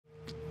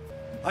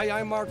Hi,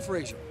 I'm Mark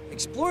Frazier.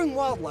 Exploring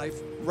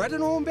wildlife right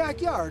in our own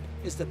backyard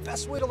is the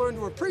best way to learn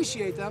to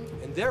appreciate them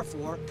and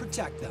therefore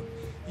protect them.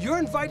 You're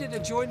invited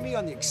to join me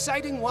on the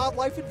exciting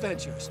wildlife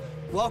adventures.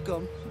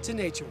 Welcome to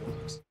Nature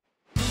Walks.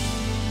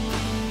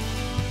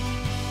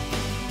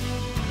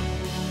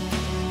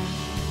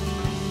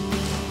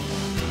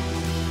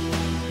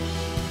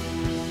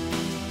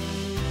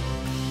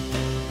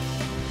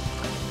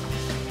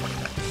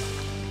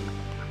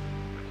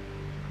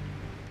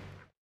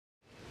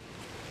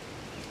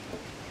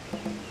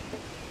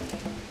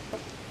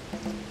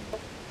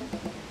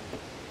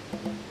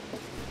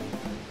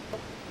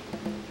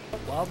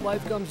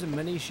 Wildlife comes in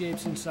many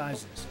shapes and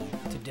sizes.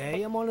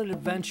 Today I'm on an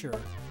adventure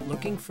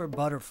looking for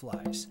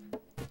butterflies,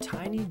 the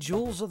tiny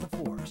jewels of the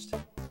forest.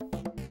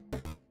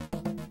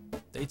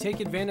 They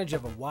take advantage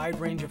of a wide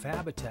range of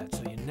habitats,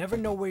 so you never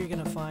know where you're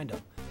going to find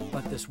them.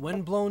 But this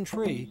wind-blown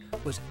tree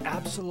was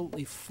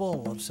absolutely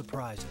full of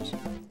surprises.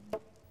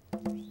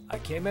 I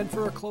came in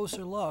for a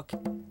closer look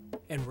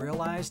and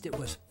realized it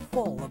was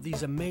full of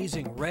these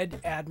amazing red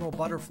admiral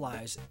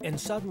butterflies, and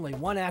suddenly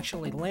one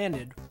actually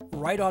landed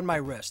right on my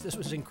wrist. This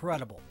was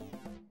incredible.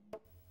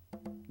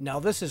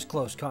 Now this is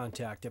close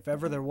contact, if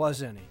ever there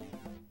was any.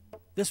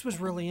 This was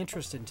really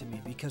interesting to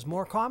me because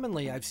more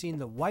commonly I've seen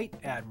the white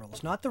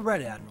admirals, not the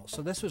red admirals,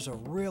 so this was a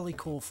really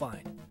cool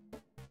find.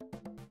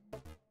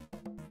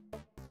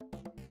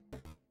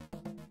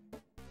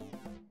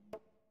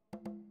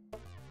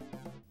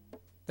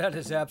 That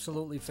is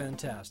absolutely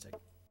fantastic.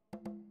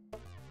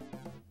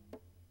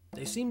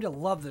 They seemed to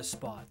love this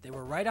spot. They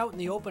were right out in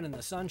the open in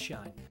the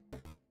sunshine.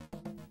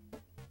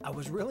 I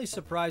was really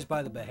surprised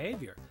by the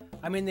behavior.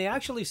 I mean, they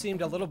actually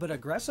seemed a little bit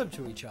aggressive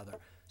to each other.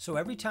 So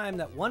every time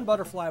that one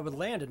butterfly would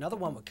land, another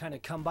one would kind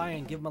of come by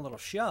and give them a little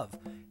shove.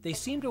 They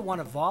seem to want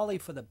to volley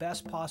for the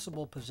best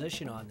possible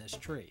position on this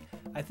tree.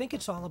 I think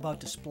it's all about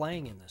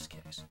displaying in this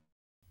case.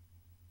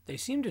 They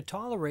seemed to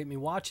tolerate me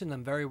watching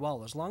them very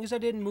well, as long as I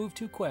didn't move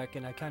too quick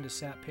and I kind of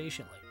sat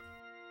patiently.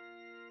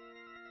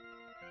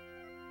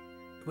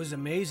 It was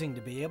amazing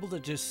to be able to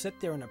just sit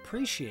there and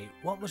appreciate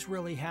what was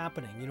really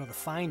happening, you know, the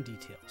fine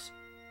details.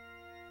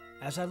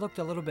 As I looked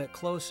a little bit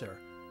closer,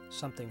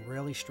 something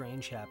really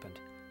strange happened.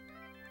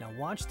 Now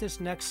watch this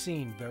next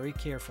scene very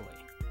carefully.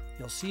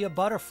 You'll see a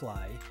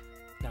butterfly.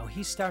 Now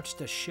he starts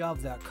to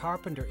shove that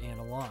carpenter ant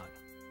along.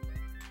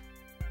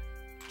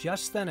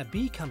 Just then a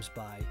bee comes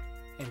by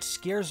and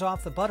scares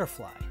off the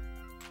butterfly,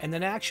 and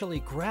then actually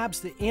grabs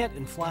the ant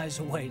and flies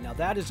away. Now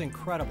that is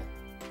incredible.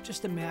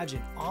 Just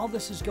imagine, all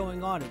this is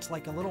going on. It's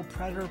like a little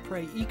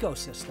predator-prey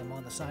ecosystem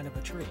on the side of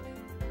a tree.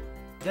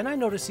 Then I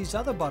noticed these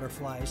other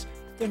butterflies,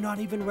 they're not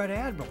even red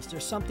admirals. They're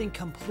something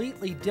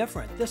completely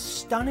different. This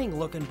stunning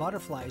looking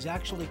butterfly is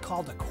actually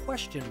called a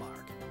question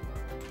mark.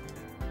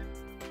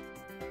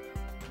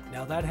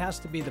 Now that has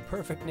to be the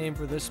perfect name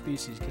for this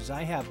species, because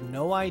I have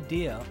no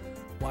idea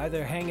why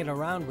they're hanging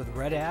around with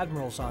red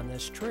admirals on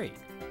this tree.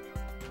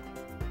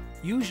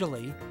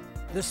 Usually,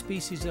 this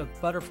species of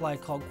butterfly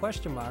called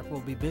question mark will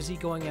be busy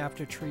going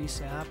after tree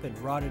sap and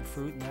rotted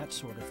fruit and that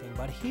sort of thing.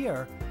 But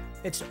here,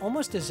 it's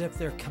almost as if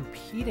they're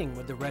competing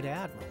with the red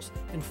admirals.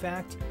 In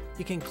fact,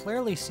 you can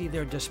clearly see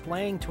they're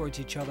displaying towards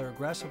each other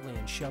aggressively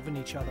and shoving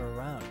each other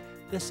around.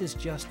 This is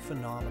just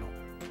phenomenal.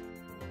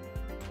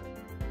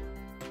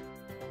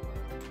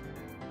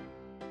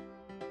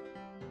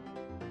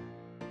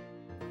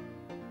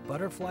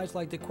 Butterflies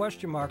like the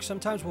question mark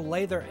sometimes will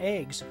lay their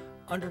eggs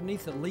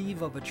underneath the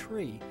leaf of a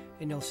tree,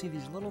 and you'll see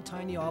these little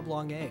tiny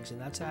oblong eggs, and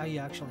that's how you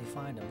actually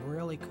find them.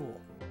 Really cool.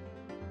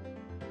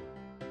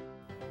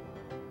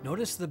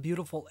 Notice the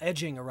beautiful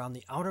edging around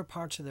the outer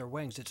parts of their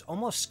wings. It's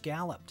almost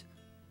scalloped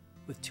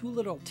with two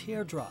little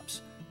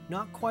teardrops.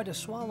 Not quite a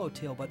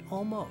swallowtail, but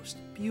almost.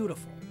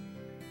 Beautiful.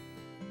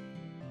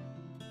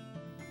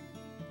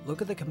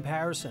 Look at the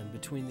comparison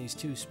between these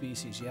two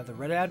species. You have the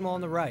red admiral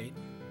on the right,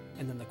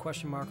 and then the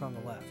question mark on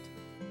the left.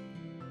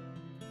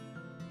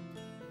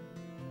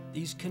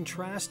 These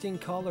contrasting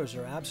colors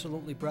are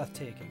absolutely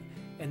breathtaking,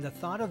 and the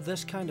thought of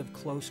this kind of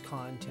close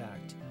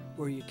contact,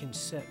 where you can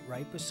sit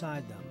right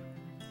beside them,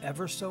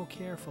 ever so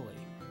carefully,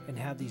 and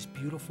have these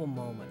beautiful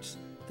moments.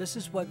 This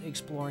is what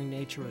exploring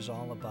nature is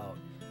all about.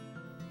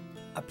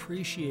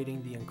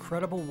 Appreciating the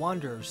incredible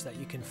wonders that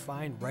you can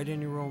find right in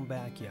your own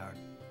backyard.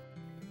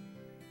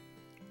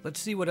 Let's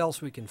see what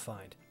else we can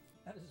find.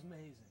 That is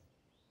amazing.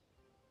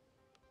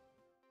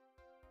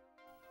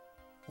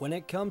 When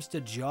it comes to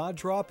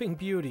jaw-dropping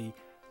beauty,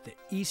 the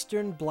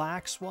eastern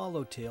black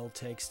swallowtail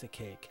takes the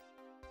cake.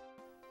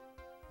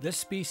 This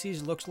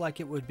species looks like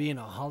it would be in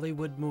a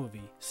Hollywood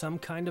movie, some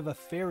kind of a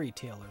fairy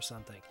tale or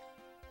something.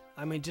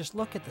 I mean, just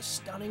look at the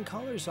stunning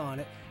colors on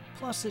it,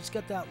 plus it's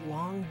got that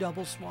long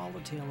double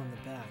swallowtail in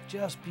the back.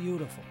 Just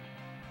beautiful.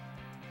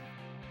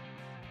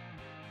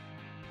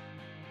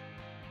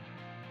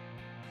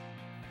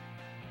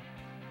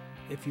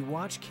 If you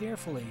watch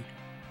carefully,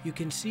 you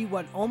can see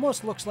what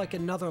almost looks like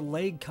another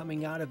leg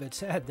coming out of its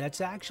head. That's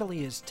actually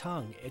his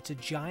tongue. It's a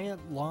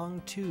giant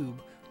long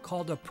tube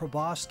called a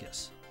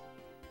proboscis.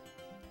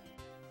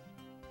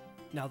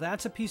 Now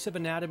that's a piece of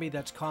anatomy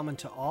that's common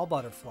to all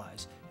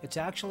butterflies. It's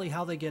actually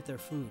how they get their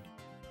food.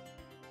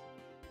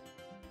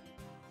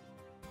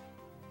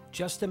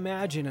 Just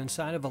imagine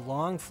inside of a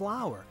long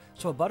flower,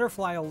 so a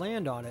butterfly will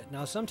land on it.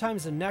 Now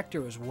sometimes the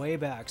nectar is way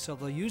back, so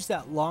they'll use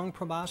that long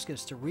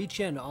proboscis to reach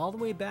in all the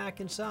way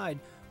back inside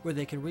where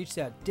they can reach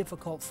that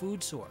difficult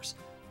food source.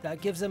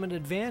 That gives them an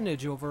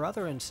advantage over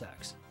other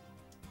insects.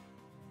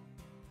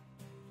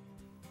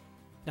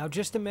 Now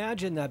just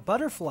imagine that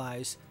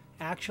butterflies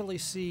actually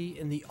see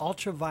in the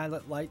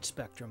ultraviolet light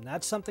spectrum.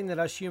 That's something that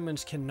us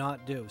humans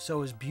cannot do.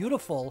 So as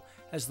beautiful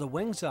as the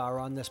wings are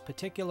on this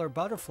particular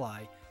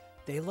butterfly,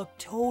 they look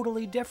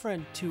totally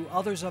different to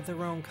others of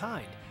their own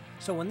kind.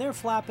 So when they're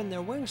flapping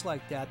their wings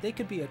like that, they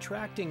could be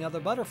attracting other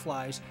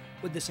butterflies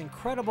with this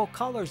incredible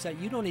colors that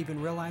you don't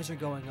even realize are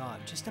going on.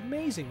 Just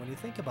amazing when you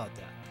think about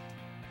that.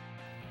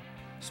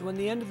 So in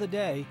the end of the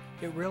day,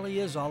 it really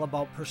is all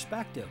about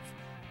perspective.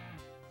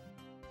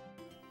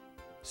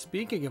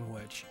 Speaking of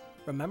which,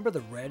 remember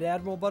the red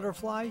admiral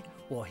butterfly?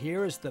 Well,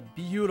 here is the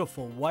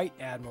beautiful white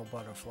admiral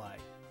butterfly.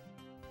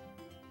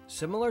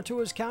 Similar to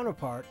his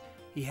counterpart,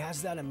 he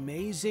has that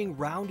amazing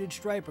rounded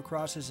stripe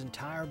across his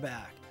entire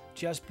back.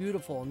 Just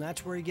beautiful, and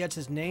that's where he gets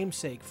his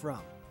namesake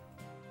from.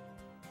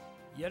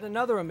 Yet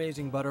another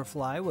amazing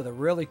butterfly with a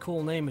really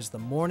cool name is the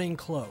morning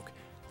cloak.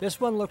 This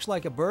one looks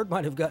like a bird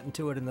might have gotten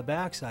to it in the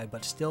backside,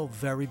 but still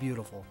very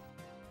beautiful.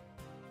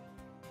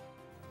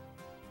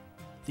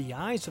 The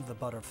eyes of the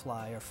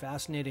butterfly are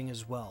fascinating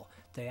as well.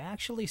 They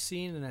actually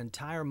see an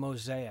entire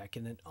mosaic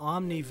in an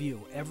omni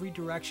view, every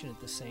direction at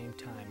the same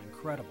time.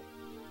 Incredible.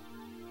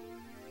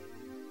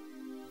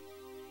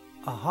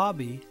 A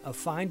hobby of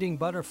finding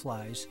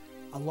butterflies,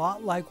 a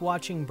lot like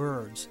watching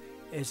birds,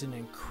 is an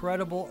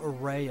incredible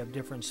array of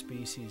different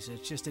species.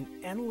 It's just an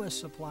endless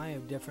supply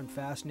of different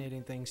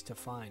fascinating things to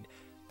find.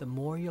 The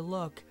more you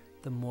look,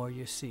 the more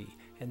you see.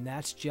 And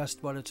that's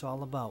just what it's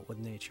all about with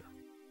nature.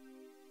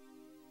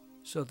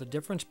 So the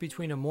difference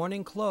between a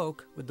morning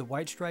cloak with the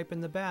white stripe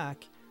in the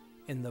back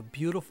and the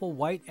beautiful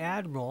white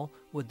admiral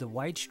with the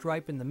white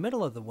stripe in the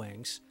middle of the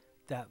wings,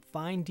 that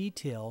fine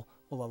detail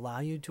will allow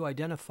you to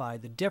identify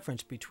the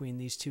difference between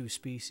these two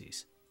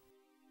species.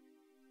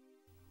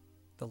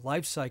 The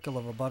life cycle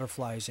of a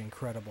butterfly is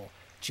incredible.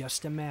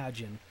 Just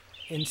imagine,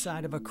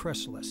 inside of a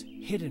chrysalis,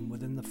 hidden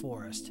within the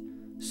forest.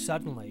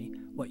 Suddenly,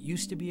 what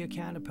used to be a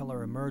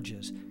caterpillar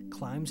emerges,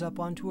 climbs up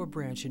onto a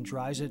branch and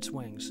dries its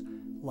wings,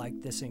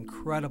 like this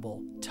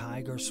incredible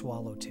tiger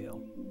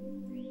swallowtail.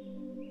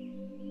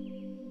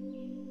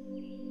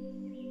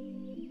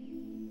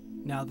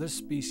 Now this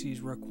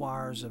species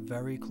requires a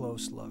very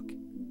close look.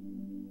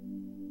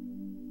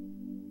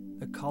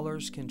 The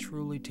colors can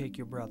truly take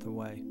your breath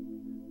away.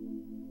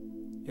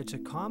 It's a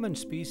common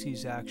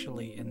species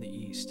actually in the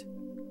east.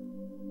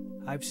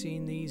 I've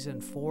seen these in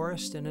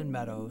forests and in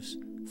meadows,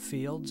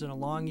 fields, and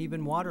along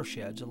even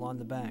watersheds along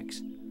the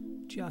banks.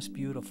 Just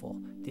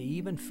beautiful. They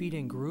even feed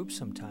in groups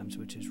sometimes,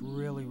 which is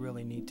really,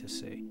 really neat to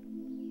see.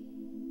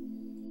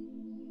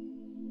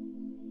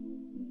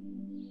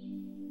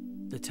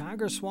 The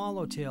tiger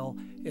swallowtail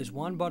is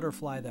one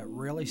butterfly that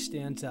really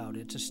stands out.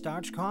 It's a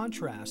stark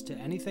contrast to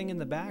anything in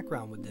the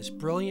background with this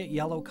brilliant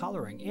yellow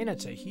coloring, and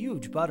it's a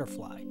huge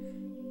butterfly.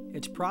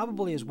 It's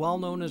probably as well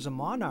known as a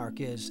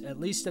monarch is, at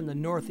least in the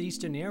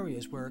northeastern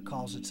areas where it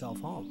calls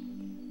itself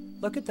home.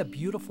 Look at the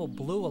beautiful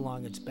blue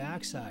along its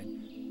backside.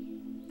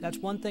 That's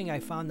one thing I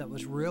found that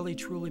was really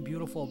truly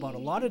beautiful about a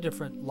lot of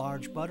different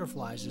large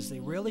butterflies is they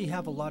really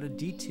have a lot of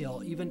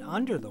detail even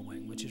under the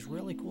wing, which is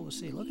really cool to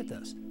see. Look at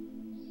this.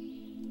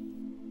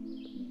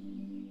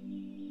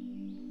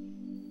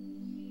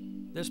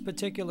 This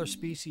particular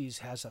species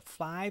has a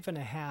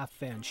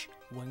 5.5-inch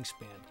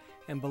wingspan,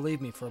 and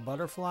believe me, for a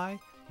butterfly,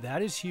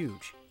 that is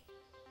huge.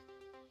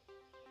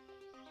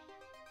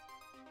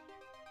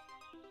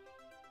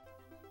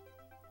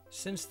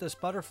 Since this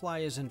butterfly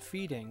isn't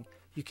feeding,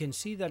 you can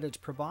see that its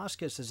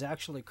proboscis is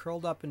actually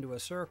curled up into a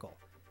circle.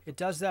 It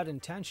does that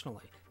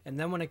intentionally, and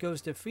then when it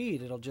goes to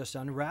feed, it'll just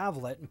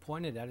unravel it and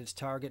point it at its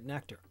target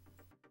nectar.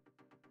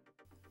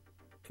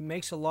 It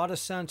makes a lot of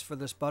sense for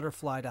this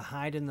butterfly to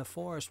hide in the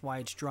forest while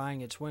it's drying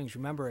its wings.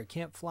 Remember, it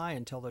can't fly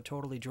until they're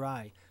totally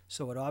dry,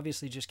 so it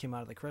obviously just came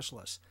out of the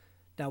chrysalis.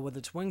 Now, with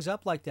its wings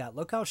up like that,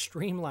 look how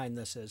streamlined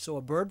this is. So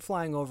a bird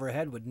flying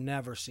overhead would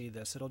never see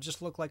this. It'll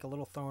just look like a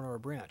little thorn or a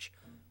branch.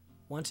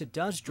 Once it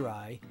does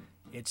dry,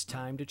 it's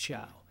time to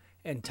chow.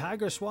 And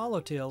tiger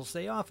swallowtails,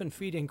 they often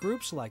feed in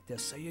groups like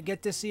this, so you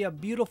get to see a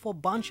beautiful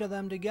bunch of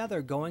them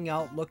together going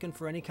out looking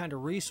for any kind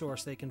of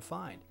resource they can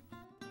find.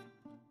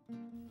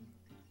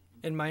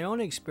 In my own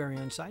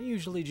experience, I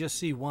usually just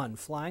see one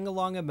flying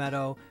along a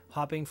meadow,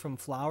 hopping from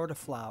flower to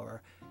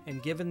flower,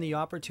 and given the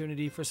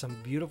opportunity for some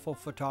beautiful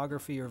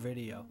photography or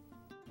video.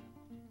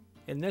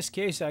 In this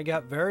case, I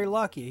got very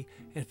lucky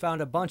and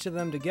found a bunch of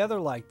them together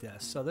like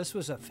this, so this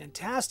was a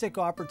fantastic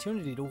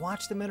opportunity to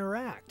watch them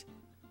interact.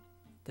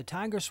 The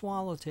tiger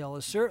swallowtail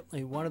is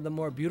certainly one of the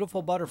more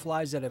beautiful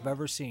butterflies that I've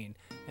ever seen,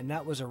 and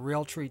that was a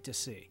real treat to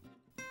see.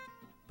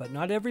 But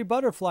not every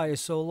butterfly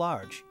is so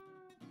large.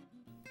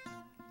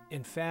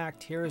 In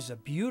fact, here is a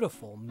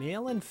beautiful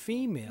male and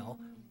female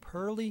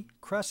pearly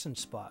crescent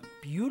spot.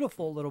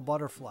 Beautiful little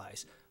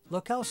butterflies.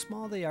 Look how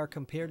small they are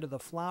compared to the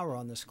flower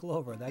on this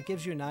clover. That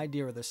gives you an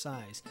idea of the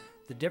size.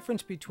 The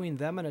difference between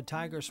them and a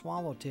tiger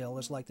swallowtail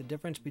is like the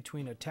difference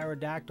between a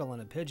pterodactyl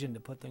and a pigeon, to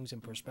put things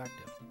in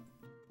perspective.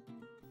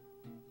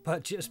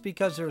 But just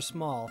because they're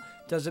small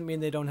doesn't mean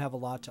they don't have a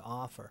lot to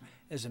offer.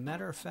 As a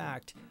matter of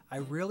fact, I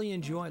really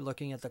enjoy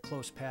looking at the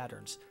close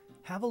patterns.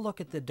 Have a look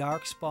at the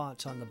dark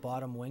spots on the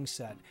bottom wing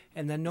set,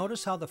 and then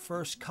notice how the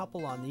first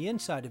couple on the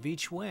inside of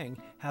each wing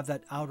have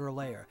that outer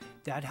layer.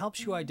 That helps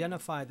you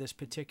identify this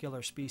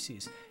particular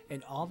species.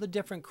 And all the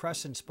different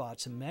crescent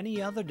spots and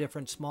many other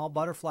different small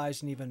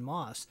butterflies and even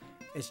moths,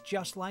 it's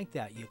just like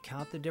that. You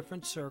count the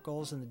different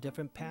circles and the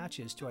different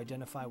patches to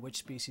identify which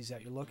species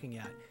that you're looking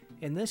at.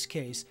 In this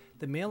case,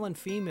 the male and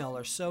female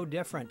are so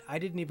different, I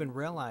didn't even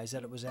realize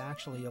that it was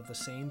actually of the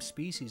same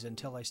species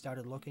until I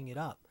started looking it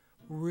up.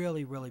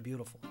 Really, really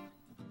beautiful.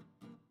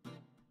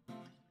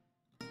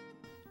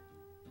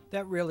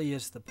 That really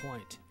is the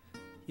point.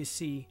 You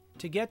see,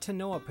 to get to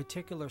know a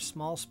particular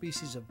small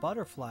species of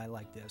butterfly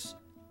like this,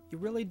 you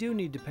really do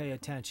need to pay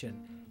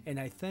attention, and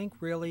I think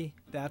really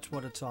that's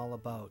what it's all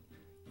about.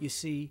 You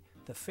see,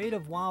 the fate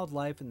of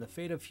wildlife and the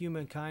fate of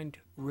humankind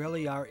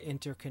really are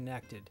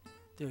interconnected.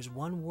 There's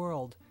one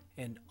world,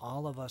 and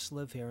all of us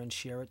live here and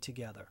share it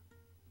together.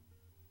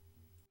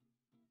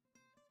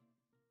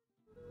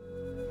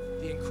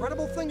 The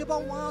incredible thing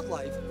about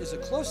wildlife is the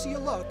closer you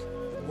look,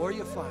 the more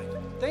you find.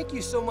 Thank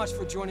you so much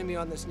for joining me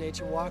on this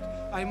nature walk.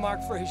 I'm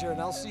Mark Frazier,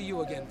 and I'll see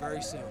you again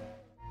very soon.